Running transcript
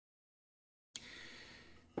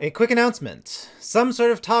A quick announcement. Some sort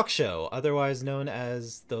of talk show, otherwise known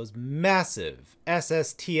as those massive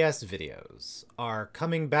S.S.T.S videos, are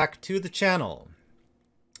coming back to the channel.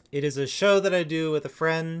 It is a show that I do with a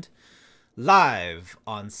friend live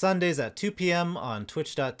on Sundays at 2 p.m. on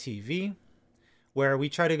twitch.tv, where we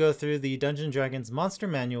try to go through the Dungeons & Dragons Monster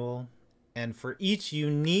Manual, and for each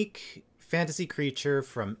unique fantasy creature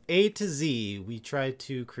from A to Z, we try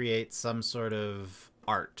to create some sort of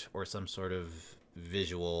art or some sort of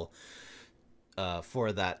visual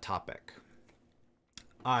for that topic.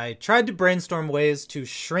 I tried to brainstorm ways to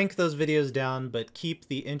shrink those videos down but keep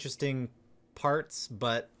the interesting parts,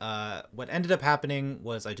 but what ended up happening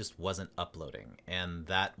was I just wasn't uploading, and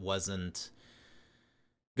that wasn't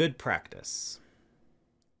good practice.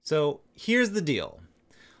 So here's the deal.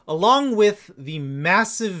 Along with the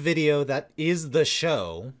massive video that is the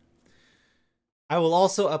show, I will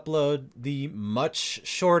also upload the much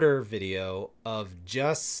shorter video of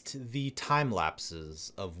just the time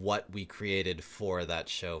lapses of what we created for that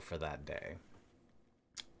show for that day.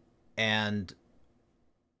 And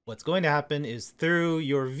what's going to happen is through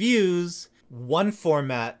your views, one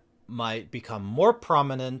format might become more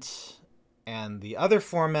prominent and the other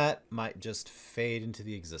format might just fade into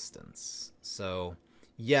the existence. So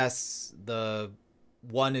yes, the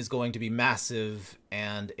one is going to be massive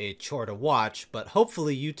and a chore to watch, but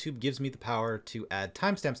hopefully YouTube gives me the power to add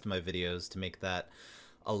timestamps to my videos to make that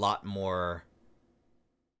a lot more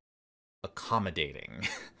accommodating.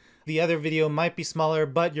 The other video might be smaller,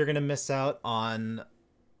 but you're going to miss out on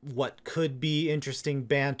what could be interesting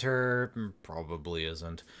banter, probably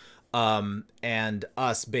isn't, and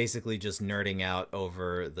us basically just nerding out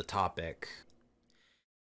over the topic.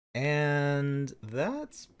 And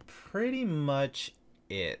that's pretty much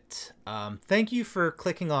it. Thank you for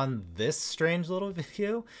clicking on this strange little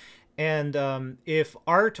video, and if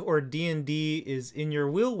art or D&D is in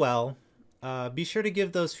your wheel, be sure to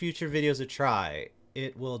give those future videos a try.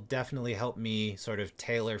 It will definitely help me sort of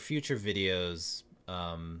tailor future videos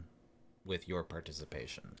with your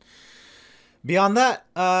participation. Beyond that,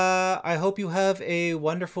 I hope you have a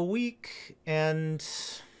wonderful week, and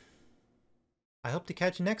I hope to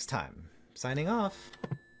catch you next time. Signing off.